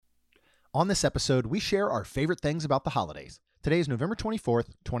On this episode, we share our favorite things about the holidays. Today is November 24th,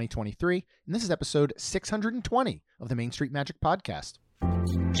 2023, and this is episode 620 of the Main Street Magic Podcast.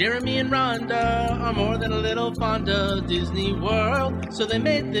 Jeremy and Rhonda are more than a little fond of Disney World, so they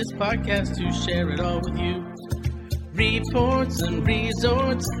made this podcast to share it all with you. Reports and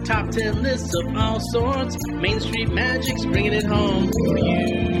resorts, top 10 lists of all sorts, Main Street Magic's bringing it home for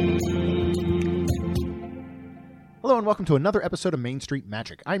you. Hello and welcome to another episode of Main Street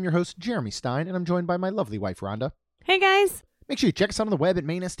Magic. I'm your host, Jeremy Stein, and I'm joined by my lovely wife, Rhonda. Hey, guys. Make sure you check us out on the web at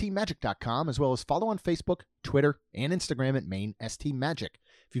mainstmagic.com, as well as follow on Facebook, Twitter, and Instagram at mainstmagic.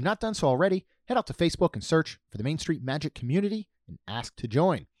 If you've not done so already, head out to Facebook and search for the Main Street Magic community and ask to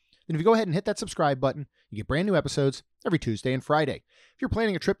join. Then if you go ahead and hit that subscribe button, you get brand new episodes every Tuesday and Friday. If you're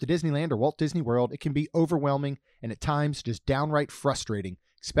planning a trip to Disneyland or Walt Disney World, it can be overwhelming and at times just downright frustrating,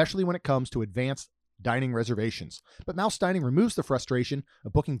 especially when it comes to advanced dining reservations. But Mouse Dining removes the frustration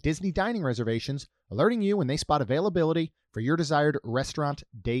of booking Disney dining reservations, alerting you when they spot availability for your desired restaurant,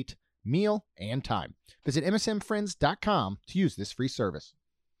 date, meal, and time. Visit msmfriends.com to use this free service.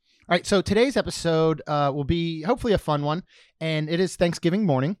 All right, so today's episode will be hopefully a fun one, and it is Thanksgiving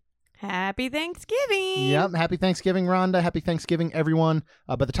morning. Happy Thanksgiving. Yep. Happy Thanksgiving, Rhonda. Happy Thanksgiving, everyone.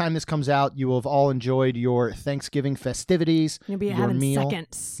 By the time this comes out, you will have all enjoyed your Thanksgiving festivities. You'll be your having meal.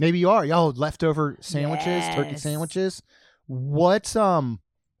 seconds. Maybe you are. Yo, leftover sandwiches, turkey Yes. sandwiches.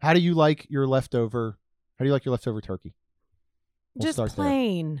 How do you like your leftover turkey? We'll Just start there.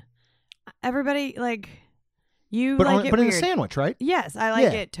 plain. Everybody, you But like it in a weird. sandwich, right? Yes, I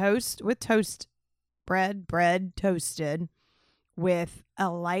like Yeah. it toast with toast bread toasted with a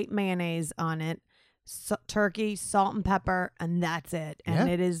light mayonnaise on it, turkey, salt and pepper, and that's it. And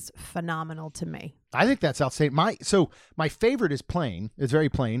Yeah. it is phenomenal to me. I think that's outstanding. My favorite is plain. It's very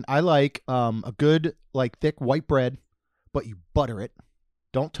plain. I like a good thick white bread, but you butter it,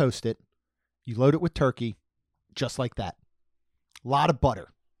 don't toast it. You load it with turkey, just like that. A lot of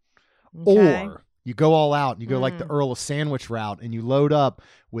butter. Okay? Or you go all out and you go like the Earl of Sandwich route and you load up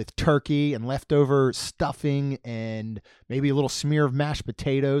with turkey and leftover stuffing and maybe a little smear of mashed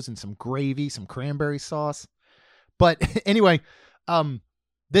potatoes and some gravy, some cranberry sauce. But anyway,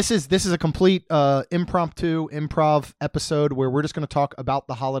 this is a complete improv episode where we're just going to talk about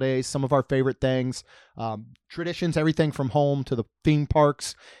the holidays, some of our favorite things, traditions, everything from home to the theme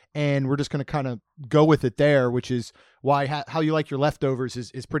parks. And we're just going to kind of go with it there, which is why how you like your leftovers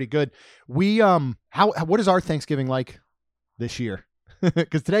is pretty good. What is our Thanksgiving like this year?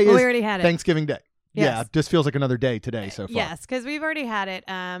 Because today We is already had it. Thanksgiving Day. Yes. Yeah, it just feels like another day today so far. Yes, because we've already had it.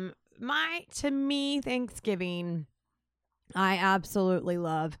 To me, Thanksgiving, I absolutely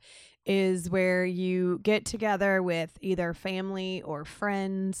love, is where you get together with either family or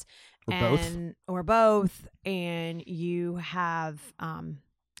friends, or both, and you have,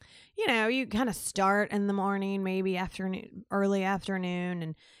 you kind of start in the morning, maybe early afternoon,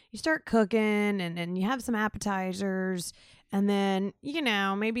 and you start cooking, and you have some appetizers. And then,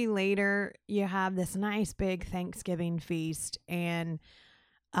 maybe later you have this nice big Thanksgiving feast. And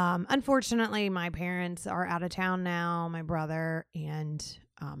unfortunately, my parents are out of town now, my brother and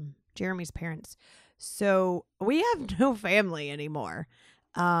Jeremy's parents. So we have no family anymore.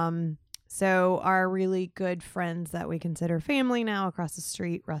 So our really good friends that we consider family now across the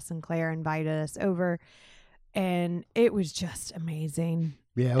street, Russ and Claire, invited us over. And it was just amazing.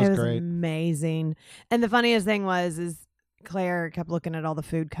 Yeah, it was great. Amazing. And the funniest thing is Claire kept looking at all the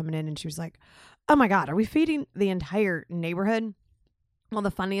food coming in and she was like, "Oh my God, are we feeding the entire neighborhood?" Well,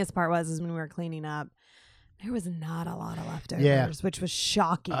 the funniest part is when we were cleaning up, there was not a lot of leftovers, which was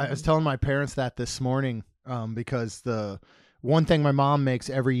shocking. I was telling my parents that this morning because the one thing my mom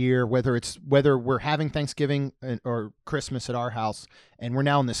makes every year, whether we're having Thanksgiving or Christmas at our house, and we're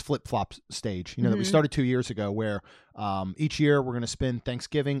now in this flip-flop stage, that we started 2 years ago, where each year we're going to spend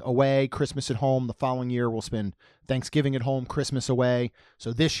Thanksgiving away, Christmas at home. The following year we'll spend Thanksgiving at home, Christmas away.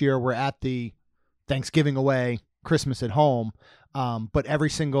 So this year we're at the Thanksgiving away, Christmas at home. But every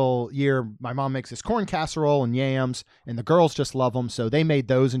single year, my mom makes this corn casserole and yams, and the girls just love them. So they made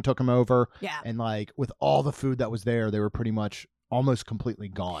those and took them over. Yeah. And with all the food that was there, they were pretty much almost completely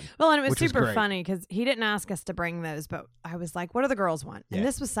gone. Well, and it was which was super great. funny because he didn't ask us to bring those, but I was like, "What do the girls want?" Yeah. And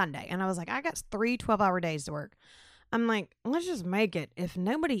this was Sunday. And I was like, "I got 3 12-hour days to work." I'm like, "Let's just make it. If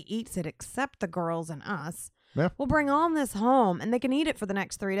nobody eats it except the girls and us, Yeah. we'll bring on this home and they can eat it for the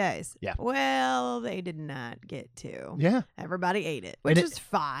next 3 days." Yeah. Well, they did not get to. Yeah. Everybody ate it, which is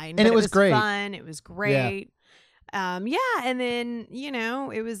fine. And but it was great. Fun. It was great. And then,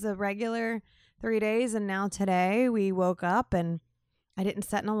 it was a regular 3 days. And now today we woke up and I didn't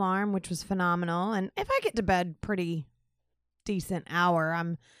set an alarm, which was phenomenal. And if I get to bed pretty decent hour,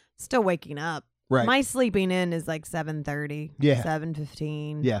 I'm still waking up. Right. My sleeping in is like 7:30, Yeah.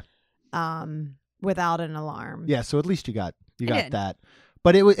 7:15. Yeah. Without an alarm. Yeah, so at least you got did. that.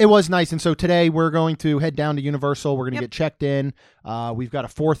 But it was nice. And so today we're going to head down to Universal. We're going to get checked in. We've got a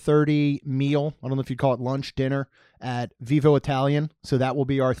 4:30 meal. I don't know if you'd call it lunch, dinner at Vivo Italian. So that will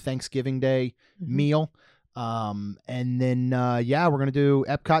be our Thanksgiving Day meal. And then, we're going to do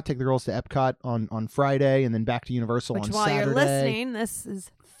Epcot, take the girls to Epcot on Friday, and then back to Universal on while Saturday. You're listening, this is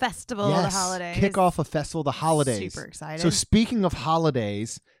Festival of the Holidays. Kick off a Festival of the Holidays. Super excited. So speaking of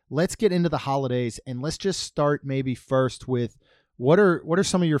holidays, let's get into the holidays, and let's just start maybe first with what are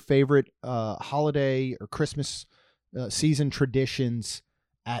some of your favorite holiday or Christmas season traditions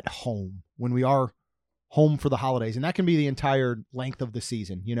at home when we are home for the holidays, and that can be the entire length of the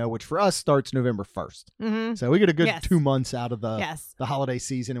season, which for us starts November 1st. Mm-hmm. So we get a good 2 months out of the holiday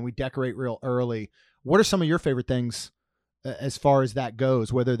season, and we decorate real early. What are some of your favorite things as far as that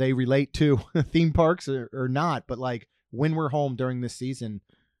goes, whether they relate to theme parks or not? But like when we're home during this season,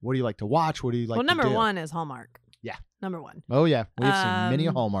 what do you like to watch? What do you like to do? Well, number one is Hallmark. Yeah. Number one. Oh, yeah. We've seen many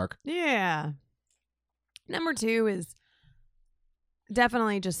a Hallmark. Yeah. Number two is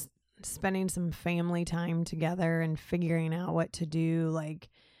definitely just spending some family time together and figuring out what to do. Like,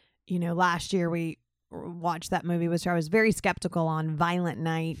 last year we watched that movie, which I was very skeptical on, Violent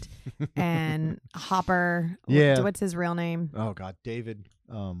Night, and Hopper. Yeah. What's his real name? Oh, God. David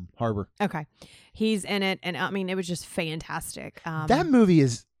Harbour. Okay. He's in it. And I mean, it was just fantastic. That movie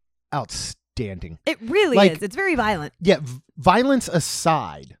is outstanding. It really is. It's very violent. Yeah. Violence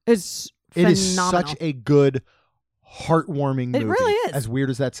aside, It is such a good, heartwarming movie. It really is. As weird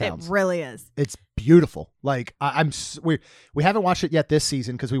as that sounds. It really is. It's beautiful. Like we haven't watched it yet this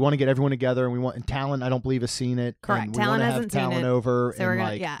season because we want to get everyone together, and Talon I don't believe has seen it. Correct. And Talon have hasn't Talon seen it. over So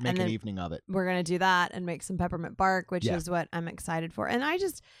and make an evening of it. We're gonna do that and make some peppermint bark, which is what I'm excited for. And I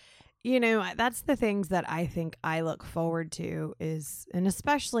just, that's the things that I think I look forward to is, and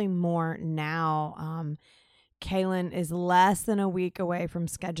especially more now. Kaylin is less than a week away from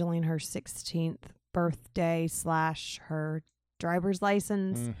scheduling her 16th birthday / her driver's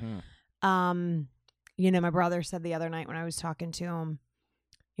license. Mm-hmm. My brother said the other night when I was talking to him,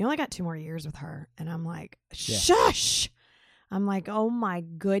 you only got 2 more years with her. And I'm like, shush. I'm like, oh my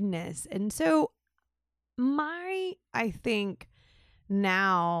goodness. And so I think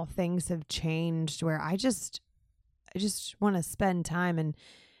now things have changed where I just want to spend time and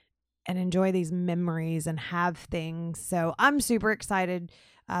enjoy these memories and have things. So I'm super excited.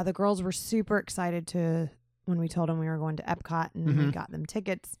 The girls were super excited when we told them we were going to Epcot, and we got them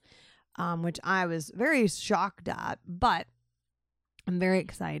tickets, which I was very shocked at, but I'm very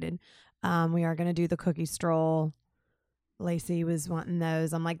excited. We are going to do the cookie stroll. Lacey was wanting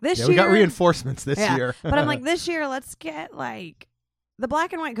those. I'm like, this year. We got reinforcements this year. But I'm like, this year, let's get like the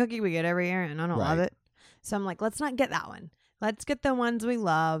black and white cookie we get every year, and I don't love it. So I'm like, let's not get that one. Let's get the ones we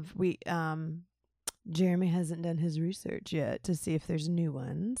love. Jeremy hasn't done his research yet to see if there's new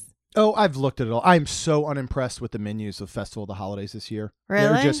ones. Oh, I've looked at it all. I'm so unimpressed with the menus of Festival of the Holidays this year. Really?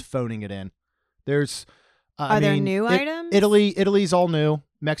 They're just phoning it in. There's Are there new items? Italy's all new.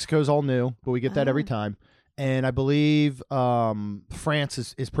 Mexico's all new, but we get that every time. And I believe France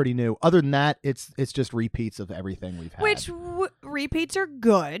is pretty new. Other than that, it's just repeats of everything we've had. Which repeats are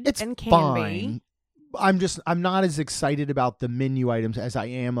good. It's and can fine. be. I'm not as excited about the menu items as I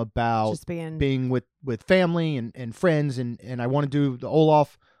am about just being with family and friends, and I want to do the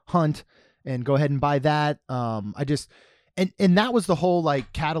Olaf hunt and go ahead and buy that. And that was the whole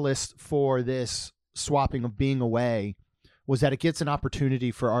like catalyst for this swapping of being away, was that it gets an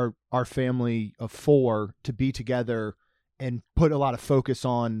opportunity for our family of 4 to be together and put a lot of focus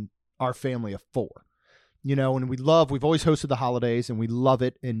on our family of 4. And we've always hosted the holidays and we love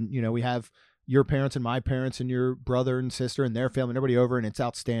it, and we have your parents and my parents and your brother and sister and their family and everybody over, and it's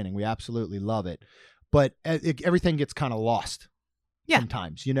outstanding. We absolutely love it. But everything gets kind of lost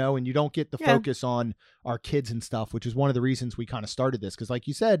sometimes, and you don't get the focus on our kids and stuff, which is one of the reasons we kind of started this. Because like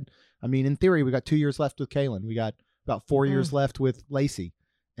you said, I mean, in theory, we got 2 years left with Kaylin. We got about 4 years left with Lacey,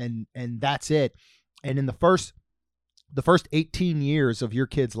 and that's it. And in the first 18 years of your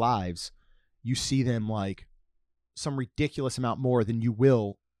kids' lives, you see them like some ridiculous amount more than you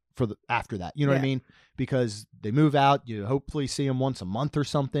will after that. You know what I mean? Because they move out, you hopefully see them once a month or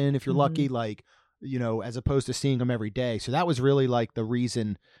something if you're lucky, like, as opposed to seeing them every day. So that was really like the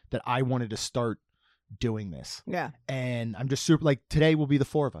reason that I wanted to start doing this. Yeah. And I'm just super, like, today will be the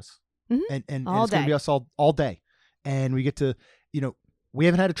 4 of us. Mm-hmm. And it's going to be us all day. And we get to, we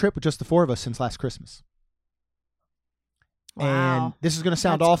haven't had a trip with just the 4 of us since last Christmas. Wow. And this is going to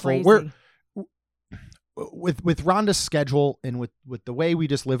sound That's awful. Crazy. with Rhonda's schedule and with the way we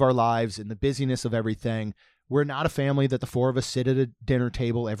just live our lives and the busyness of everything, we're not a family that the four of us sit at a dinner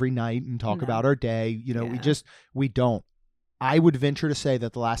table every night and talk about our day. You know, we don't. I would venture to say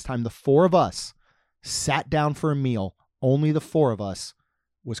that the last time the four of us sat down for a meal, only the four of us,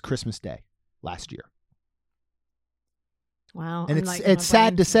 was Christmas Day last year. Wow. And it's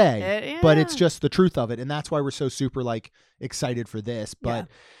sad to say, but it's just the truth of it. And that's why we're so super like excited for this. But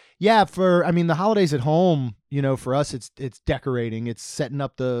the holidays at home, you know, for us, it's decorating, it's setting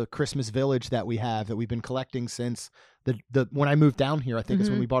up the Christmas village that we've been collecting since the when I moved down here. I think is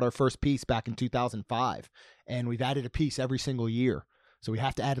when we bought our first piece back in 2005, and we've added a piece every single year. So we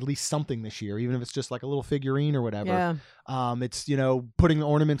have to add at least something this year, even if it's just like a little figurine or whatever. Yeah. It's, you know, putting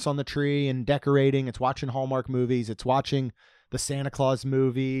ornaments on the tree and decorating. It's watching Hallmark movies. It's watching the Santa Claus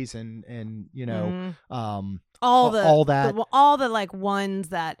movies and you know, all the like ones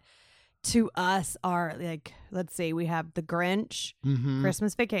that to us are like, let's see, we have The Grinch,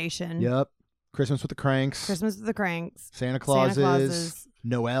 Christmas Vacation. Yep. Christmas with the Cranks. Santa Clauses.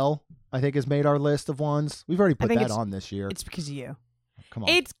 Noel, I think, has made our list of ones. We've already put that on this year. It's because of you. Come on.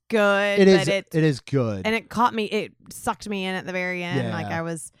 It's good. It is good. And it sucked me in at the very end. Yeah. Like I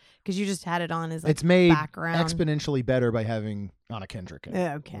was, because you just had it on as like it's made background. Exponentially better by having Anna Kendrick in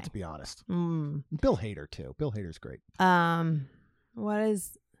it. Okay. Let's be honest. Bill Hader too. Bill Hader's great. Let's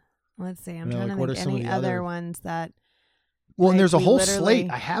see. I'm trying to think any other ones that. Well, and there's a whole slate.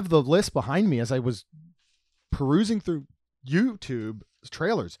 I have the list behind me as I was perusing through YouTube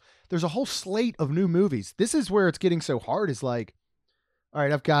trailers. There's a whole slate of new movies. This is where it's getting so hard. Is like, all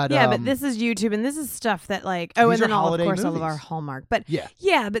right, I've got but this is YouTube, and this is stuff that like and then all of course movies. All of our Hallmark, but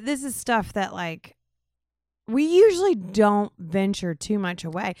but this is stuff that like we usually don't venture too much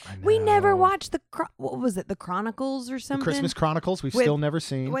away. We never watched what was it, the Chronicles or something? The Christmas Chronicles. We've still never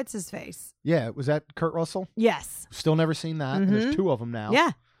seen. What's his face? Yeah, was that Kurt Russell? Yes. Still never seen that. And there's two of them now.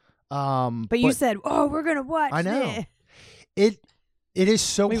 Yeah. But you said, "Oh, we're gonna watch." I know. It is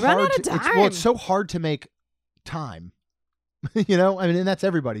so hard. Run out of time. It's so hard to make time. You know, I mean, and that's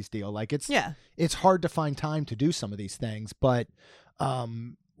everybody's deal. Like it's hard to find time to do some of these things, but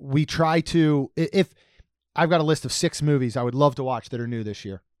we try to. If I've got a list of 6 movies I would love to watch that are new this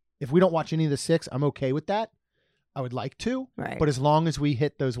year. If we don't watch any of the 6, I'm okay with that. I would like to, but as long as we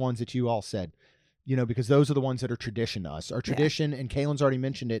hit those ones that you all said, you know, because those are the ones that are tradition to us. Our tradition, and Kaylin's already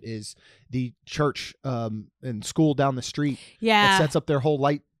mentioned it, is the church and school down the street that sets up their whole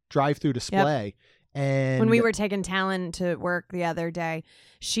light drive-through display. Yep. And when we were taking Talon to work the other day,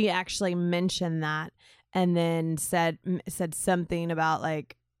 she actually mentioned that and then said something about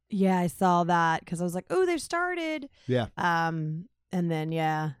like, yeah, I saw that because I was like, oh, they've started. Yeah. And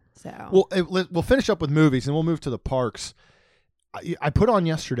then, so. Well, we'll finish up with movies and we'll move to the parks. I put on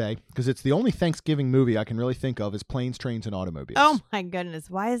yesterday because it's the only Thanksgiving movie I can really think of is Planes, Trains, and Automobiles. Oh, my goodness.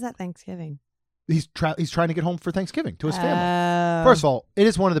 Why is that Thanksgiving? He's trying to get home for Thanksgiving to his family. First of all, it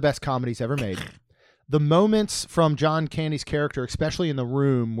is one of the best comedies ever made. The moments from John Candy's character, especially in the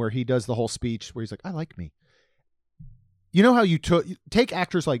room where he does the whole speech where he's like, I like me. You know how you take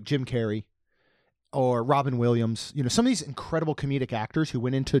actors like Jim Carrey or Robin Williams, you know, some of these incredible comedic actors who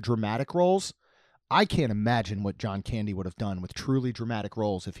went into dramatic roles. I can't imagine what John Candy would have done with truly dramatic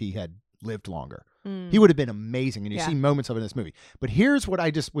roles if he had lived longer. He would have been amazing, and you see moments of it in this movie. But here's what I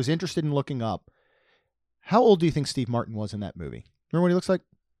just was interested in looking up. How old do you think Steve Martin was in that movie? Remember what he looks like?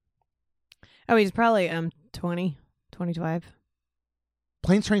 Oh, he's probably 20, 25.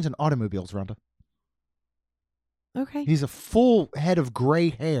 Planes, Trains, and Automobiles, Rhonda. Okay. He's a full head of gray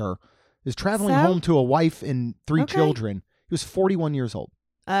hair, is traveling home to a wife and 3 children. He was 41 years old.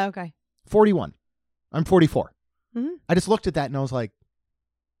 Okay. 41. I'm 44. Mm-hmm. I just looked at that and I was like,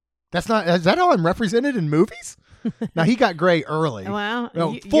 is that how I'm represented in movies? Now, he got gray early. Well,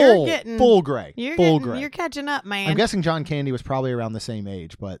 full gray. You're catching up, man. I'm guessing John Candy was probably around the same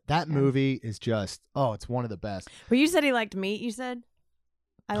age, but that movie is just, it's one of the best. Well, you said he liked meat, you said?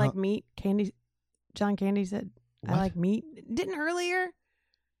 I like meat. John Candy said, what? I like meat. Didn't earlier?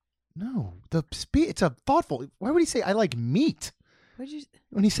 No. It's a thoughtful, why would he say, I like meat?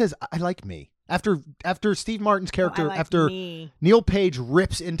 When he says, I like me. After Steve Martin's character, Neil Page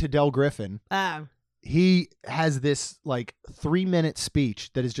rips into Del Griffin, he has this like 3-minute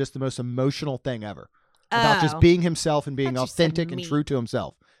speech that is just the most emotional thing ever about just being himself and being authentic and true to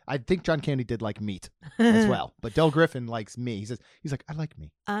himself. I think John Candy did like meat as well, but Del Griffin likes me. He's like, I like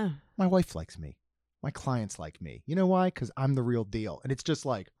me. My wife likes me. My clients like me. You know why? Because I'm the real deal. And it's just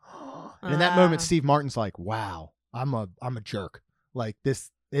like, and in that moment, Steve Martin's like, wow, I'm a jerk. Like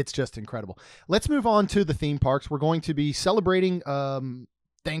this. It's just incredible. Let's move on to the theme parks. We're going to be celebrating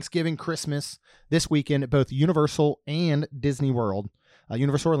Thanksgiving, Christmas this weekend at both Universal and Disney World,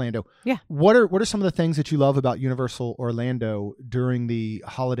 Universal Orlando. Yeah. What are some of the things that you love about Universal Orlando during the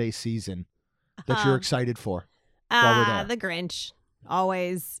holiday season that you're excited for while we're there? The Grinch.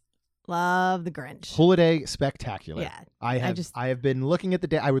 Always love the Grinch. Holiday Spectacular. Yeah. I have been looking at the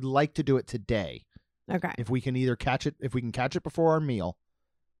day. I would like to do it today. Okay. If we can catch it before our meal,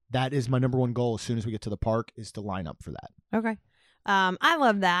 that is my number one goal as soon as we get to the park, is to line up for that. Okay. I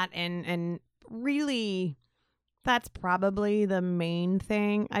love that, and really that's probably the main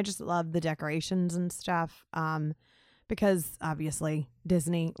thing. I just love the decorations and stuff. Because obviously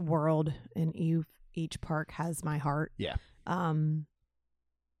Disney World and each park has my heart. Yeah.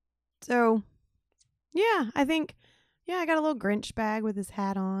 So yeah, I think I got a little Grinch bag with his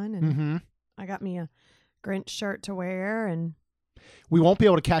hat on, and I got me a Grinch shirt to wear, and we won't be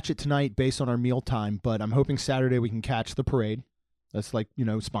able to catch it tonight based on our meal time, but I'm hoping Saturday we can catch the parade. That's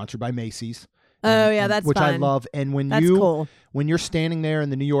sponsored by Macy's. That's which fun. I love. And when cool. when you're standing there in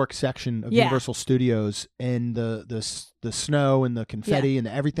the New York section of Universal Studios, and the snow and the confetti and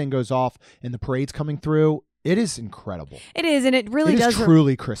everything goes off, and the parade's coming through, it is incredible. It is, and it really does.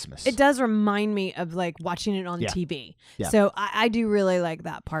 Truly Christmas. It does remind me of like watching it on TV. Yeah. So I do really like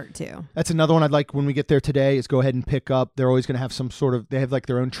that part too. That's another one I'd like when we get there today, is go ahead and pick up. They're always going to have they have like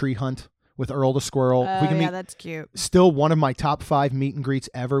their own tree hunt with Earl the squirrel. That's cute. Still, one of my top 5 meet and greets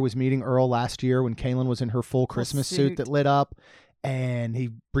ever was meeting Earl last year when Kaylin was in her full Christmas suit that lit up, and he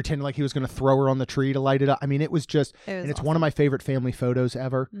pretended like he was going to throw her on the tree to light it up. I mean, it's awesome. one of my favorite family photos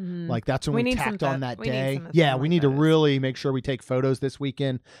ever. Mm-hmm. Like, that's when we tacked on that day. We need to photos. really make sure we take photos this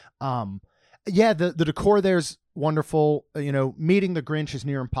weekend. The decor there's wonderful. Meeting the Grinch is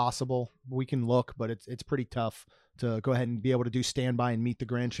near impossible. We can look, but it's pretty tough to go ahead and be able to do standby and meet the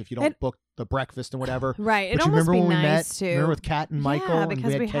Grinch if you don't book the breakfast and whatever. Right. But It almost be nice too. Remember with Kat and Michael, and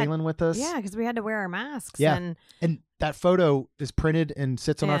we had Kaylin with us? Yeah, because we had to wear our masks. Yeah. And that photo is printed and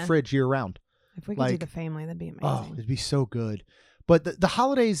sits on our fridge year round. If we could do the family, that'd be amazing. Oh, it'd be so good. But the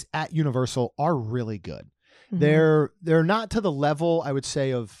holidays at Universal are really good. Mm-hmm. They're not to the level, I would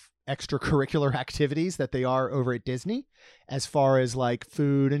say, of extracurricular activities that they are over at Disney, as far as like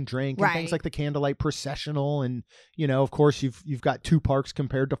food and drink and things like the candlelight processional, and of course you've got 2 parks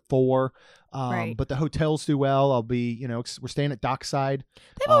compared to 4, but the hotels do well. We're staying at Dockside.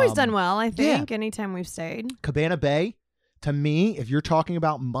 They've always done well, I think. Anytime we've stayed. Cabana Bay, to me, if you're talking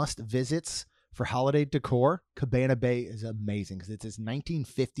about must visits for holiday decor, Cabana Bay is amazing because it's this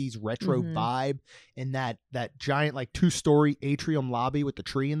 1950s retro vibe, and that giant like 2-story atrium lobby with the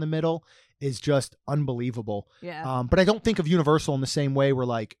tree in the middle is just unbelievable. Yeah. But I don't think of Universal in the same way. We're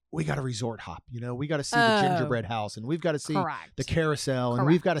like, we got a resort hop, we got to see the gingerbread house, and we've got to see the carousel, and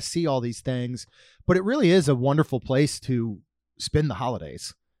we've got to see all these things. But it really is a wonderful place to spend the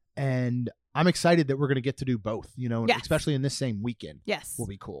holidays, and I'm excited that we're going to get to do both, especially in this same weekend. Yes. Will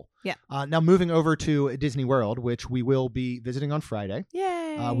be cool. Yeah. Now moving over to Disney World, which we will be visiting on Friday.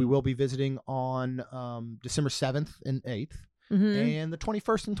 Yay. We will be visiting on December 7th and 8th and the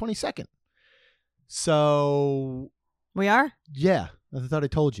 21st and 22nd. So. We are? Yeah. I thought I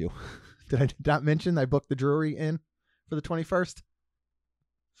told you. Did I not mention I booked the Drury Inn for the 21st?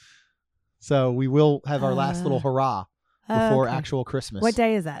 So we will have our last little hurrah before actual Christmas. What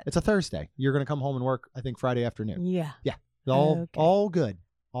day is that? It's a Thursday. You're going to come home and work, I think, Friday afternoon. Yeah. Yeah. All good.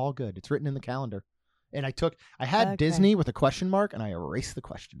 All good. It's written in the calendar. And I had Disney with a question mark, and I erased the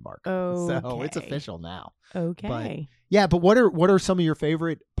question mark. So it's official now. Okay. But what are some of your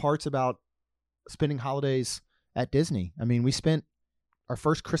favorite parts about spending holidays at Disney? I mean, we spent our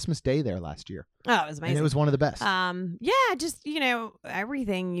first Christmas day there last year. Oh, it was amazing. And it was one of the best. Just,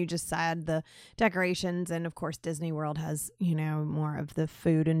 everything you just said, the decorations, and of course Disney World has, more of the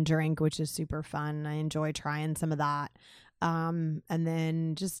food and drink, which is super fun. I enjoy trying some of that. And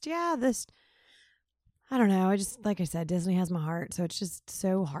then just, I don't know. Like I said, Disney has my heart. So it's just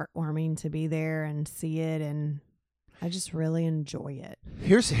so heartwarming to be there and see it, and I just really enjoy it.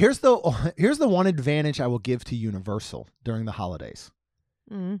 Here's the one advantage I will give to Universal during the holidays.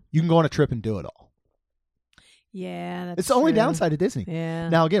 You can go on a trip and do it all. Yeah, that's it's the only downside of Disney. Yeah.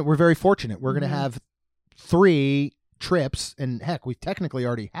 Now, again, we're very fortunate. We're going to have 3 trips, and heck, we've technically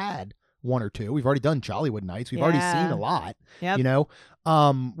already had 1 or 2. We've already done Jollywood Nights. We've already seen a lot. Yep.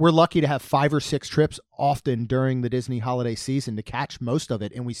 We're lucky to have 5 or 6 trips often during the Disney holiday season to catch most of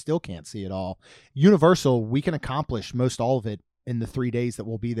it, and we still can't see it all. Universal, we can accomplish most all of it in the 3 days that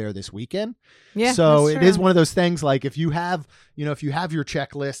we'll be there this weekend. Yeah. So it is one of those things, like if you have your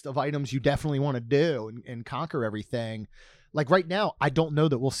checklist of items you definitely want to do and conquer everything, like right now, I don't know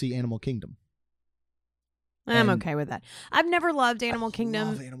that we'll see Animal Kingdom. I'm And okay with that. I've never loved Animal I Kingdom.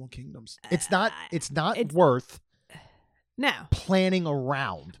 love Animal Kingdoms. It's not it's- worth No. planning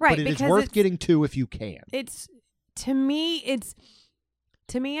around, Right, but it is because worth it's- getting to if you can.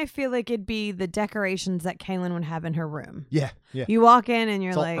 To me, I feel like it'd be the decorations that Kaylin would have in her room. Yeah, yeah. You walk in and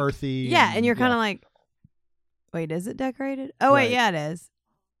you're It's all like, earthy. yeah, and you're kind of like, wait, is it decorated? Oh, wait, Right. yeah, it is.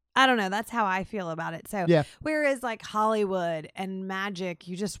 I don't know. That's how I feel about it. So, Yeah. whereas like Hollywood and Magic,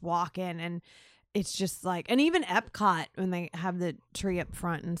 you just walk in and it's just like, and even Epcot when they have the tree up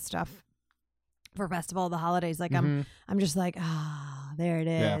front and stuff for Festival of the Holidays, like Mhm. I'm just like, there it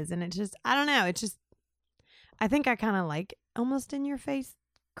is, Yeah. and it just, I don't know. It's just, I think I kind of like almost in your face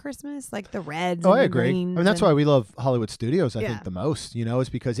Christmas, like the reds. Oh, and I the agree. I greens mean, that's and- why we love Hollywood Studios, I Yeah. think, the most, is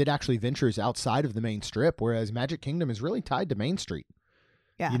because it actually ventures outside of the main strip, whereas Magic Kingdom is really tied to Main Street.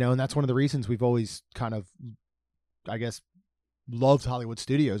 Yeah. And that's one of the reasons we've always kind of, I guess, loved Hollywood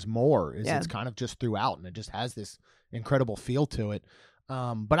Studios more, is Yeah. it's kind of just throughout, and it just has this incredible feel to it.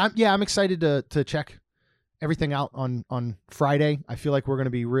 But I'm excited to check everything out on Friday. I feel like we're going to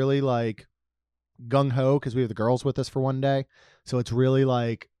be really like gung-ho because we have the girls with us for one day. So it's really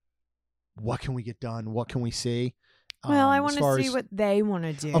like, what can we get done? What can we see? Well, I as want far to see as- what they want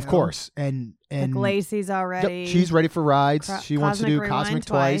to do. Of course. And Like Lacey's yep, already. she's ready for rides. Cro- She wants to Cosmic do Rewind Cosmic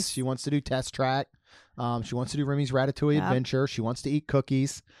twice. Twice. She wants to do Test Track. She wants to do Remy's Ratatouille Yep. Adventure. She wants to eat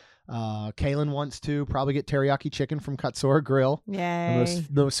cookies. Kaylin wants to probably get teriyaki chicken from Katsura Grill. Yay.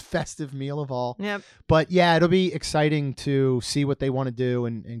 The most festive meal of all. Yep. But yeah, it'll be exciting to see what they want to do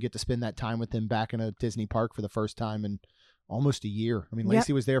and get to spend that time with them back in a Disney park for the first time in almost a year. I mean, Yep.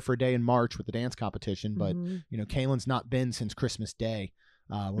 Lacey was there for a day in March with the dance competition, but Mhm. Kaylin's not been since Christmas Day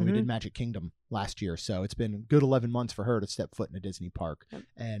when we Mhm. did Magic Kingdom last year. So it's been a good 11 months for her to step foot in a Disney park. Yep.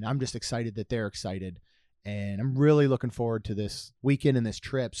 And I'm just excited that they're excited. And I'm really looking forward to this weekend and this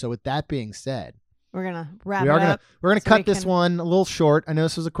trip. So with that being said, We're gonna wrap we're it gonna up. we're gonna so cut we this can- one a little short. I know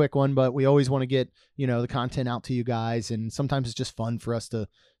this was a quick one, but we always want to get the content out to you guys, and sometimes it's just fun for us to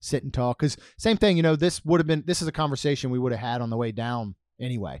sit and talk. Because same thing, this is a conversation we would have had on the way down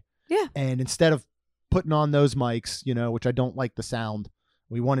anyway. Yeah. And instead of putting on those mics, which I don't like the sound,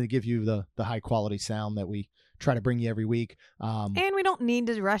 we wanted to give you the high quality sound that we try to bring you every week. And we don't need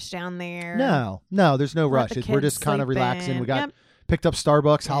to rush down there. No, there's no Let rush. the We're kids just kind of sleep relaxing. in. We got Yep. picked up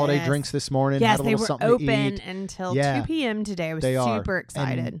Starbucks holiday Yes. drinks this morning. Yes, had a they little were something open to eat. until Yeah. 2 p.m. today. I was They are. super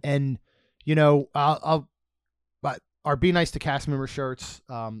excited. And but our Be Nice to Cast Member shirts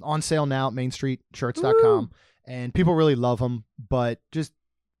on sale now at mainstreetshirts.com. And people really love them, but just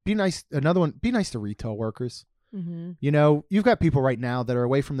be nice. Another one, be nice to retail workers. Mm-hmm. You've got people right now that are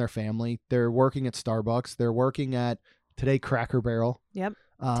away from their family. They're working at Starbucks. They're working at today Cracker Barrel. Yep.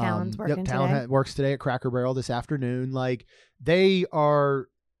 Talon's working Talon today. works today at Cracker Barrel this afternoon. Like they are,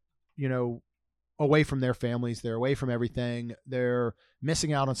 away from their families. They're away from everything. They're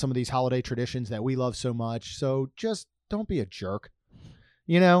missing out on some of these holiday traditions that we love so much. So just don't be a jerk.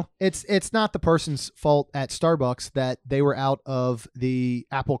 It's not the person's fault at Starbucks that they were out of the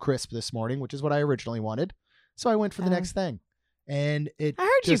apple crisp this morning, which is what I originally wanted. So I went for the next thing. And it I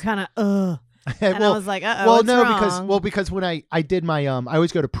heard you just- kind of, and I was like, uh-oh, well, what's no, wrong? because when I did my I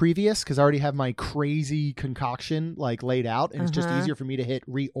always go to Previous because I already have my crazy concoction like laid out, and it's just Uh-huh. easier for me to hit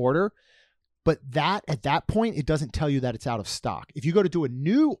reorder. But at that point, it doesn't tell you that it's out of stock. If you go to do a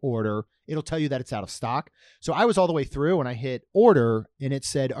new order, it'll tell you that it's out of stock. So I was all the way through and I hit order, and it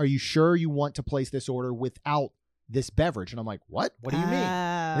said, "Are you sure you want to place this order without this beverage?" And I'm like, "What? What do you mean?"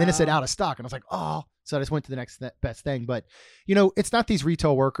 And then it said out of stock, and I was like, "Oh." So I just went to the next best thing. But it's not these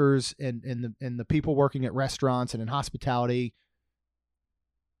retail workers and the people working at restaurants and in hospitality.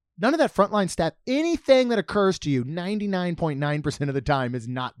 None of that frontline staff. Anything that occurs to you, 99.9% of the time, is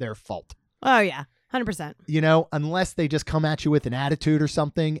not their fault. Oh, yeah. 100%. Unless they just come at you with an attitude or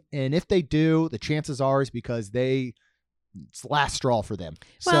something. And if they do, the chances are is because it's the last straw for them.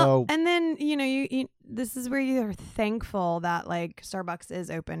 Well, So and then, you this is where you're thankful that like Starbucks is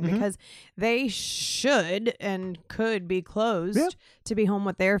open Mhm. because they should and could be closed Yeah. to be home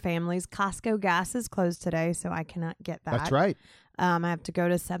with their families. Costco gas is closed today, so I cannot get that. that's right. I have to go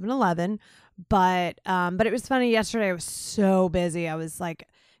to 7-Eleven, but it was funny yesterday. I was so busy. I was like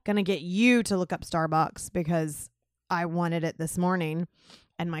going to get you to look up Starbucks because I wanted it this morning.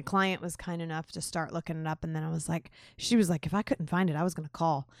 And my client was kind enough to start looking it up. And then she was like, if I couldn't find it, I was going to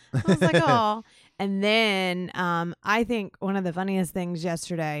call. I was like, oh. And then I think one of the funniest things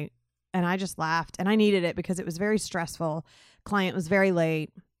yesterday, and I just laughed, and I needed it because it was very stressful. Client was very late,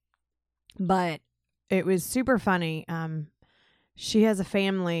 but it was super funny. She has a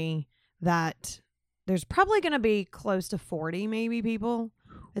family that there's probably going to be close to 40 maybe people.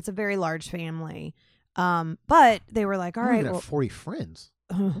 It's a very large family. But they were like, all I don't right, even well, have 40 friends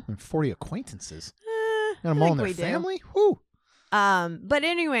I and 40 acquaintances. Got them all in think their we do. family? Whoo. But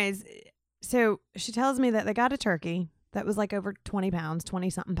anyways, so she tells me that they got a turkey that was like over 20 pounds, 20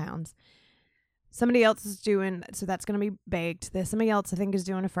 something pounds. Somebody else is doing, so that's going to be baked. Somebody else I think is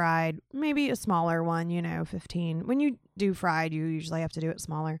doing a fried, maybe a smaller one, 15. When you do fried, you usually have to do it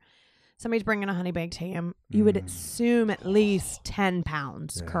smaller. Somebody's bringing a honey baked ham. You would assume at least 10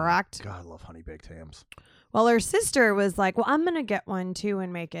 pounds, correct? God, I love honey baked hams. Well, her sister was like, well, I'm going to get one too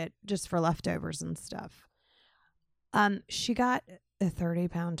and make it just for leftovers and stuff. She got a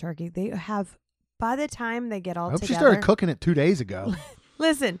 30-pound turkey. They have, by the time they get all I hope together. she started cooking it 2 days ago.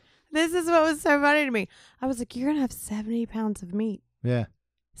 Listen, this is what was so funny to me. I was like, you're going to have 70 pounds of meat. Yeah.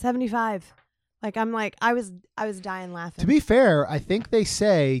 75. I was dying laughing. To be fair, I think they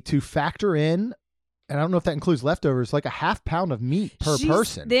say to factor in, and I don't know if that includes leftovers, like a half pound of meat per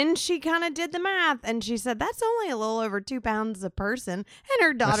person. Then she kind of did the math and she said, that's only a little over 2 pounds a person. And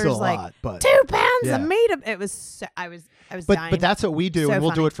her That's daughter's still a like, lot, but 2 pounds yeah. of meat. It was, so, I was dying. But that's what we do, So and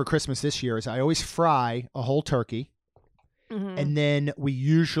we'll do funny. it for Christmas this year, is I always fry a whole turkey, Mhm. and then we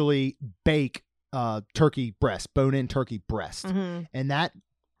usually bake turkey breast, bone-in turkey breast. Mhm. And that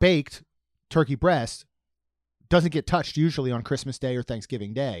baked turkey breast doesn't get touched usually on Christmas Day or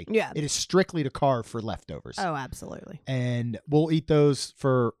Thanksgiving Day. Yeah. It is strictly to carve for leftovers. Oh, absolutely. And we'll eat those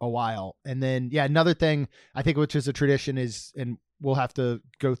for a while. And then, yeah, another thing I think which is a tradition is, and we'll have to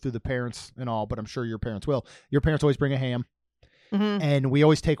go through the parents and all, but I'm sure your parents will. Your parents always bring a ham. Mhm. And we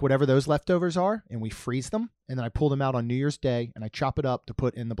always take whatever those leftovers are and we freeze them. And then I pull them out on New Year's Day and I chop it up to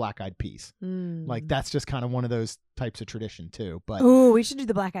put in the black-eyed peas. Mm. Like, that's just kind of one of those types of tradition too. But Ooh, we should do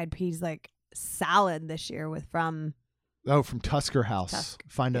the black-eyed peas like salad this year from from Tusker House.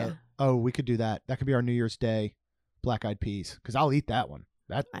 We could do that. That could be our New Year's Day black-eyed peas, because I'll eat that one.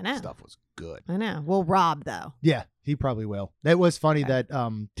 That I know. stuff was good. I know. Well, Rob though. Yeah, he probably will. It was funny Okay.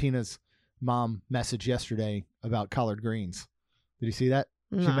 that Tina's mom messaged yesterday about collard greens. Did you see that?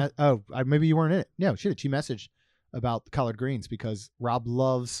 No. Maybe you weren't in it. No, she did. She messaged about the collard greens because Rob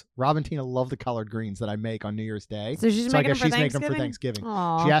and Tina love the collard greens that I make on New Year's Day. So she's I making guess them for she's making them for Thanksgiving? Thanksgiving.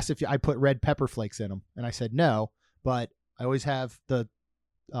 Aw. She asked if I put red pepper flakes in them, and I said no, but I always have the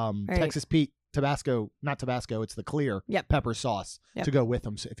Right. Texas Pete not Tabasco, it's the clear Yep. pepper sauce Yep. to go with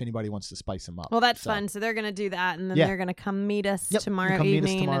them, so if anybody wants to spice them up. Well, that's So, fun. So they're going to do that, and then Yeah. they're going to come meet us Yep, tomorrow come evening.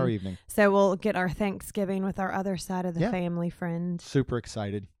 meet us tomorrow and evening. So we'll get our Thanksgiving with our other side of the Yeah. family friend. Super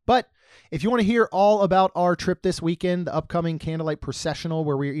excited. But if you want to hear all about our trip this weekend, the upcoming Candlelight Processional,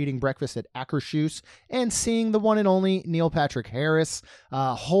 where we're eating breakfast at Akershus and seeing the one and only Neil Patrick Harris,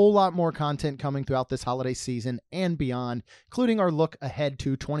 a whole lot more content coming throughout this holiday season and beyond, including our look ahead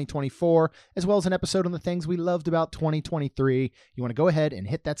to 2024, as well as an episode on the things we loved about 2023. You want to go ahead and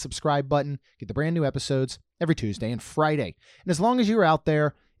hit that subscribe button, get the brand new episodes every Tuesday and Friday. And as long as you're out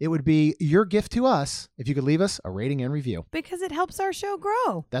there, it would be your gift to us if you could leave us a rating and review. Because it helps our show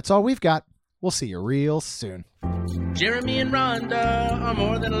grow. That's all we've got. We'll see you real soon. Jeremy and Rhonda are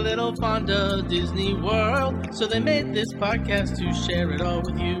more than a little fond of Disney World, so they made this podcast to share it all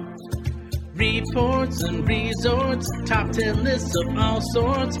with you. Reports and resorts, top 10 lists of all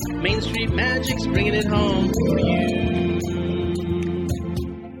sorts, Main Street Magic's bringing it home for you.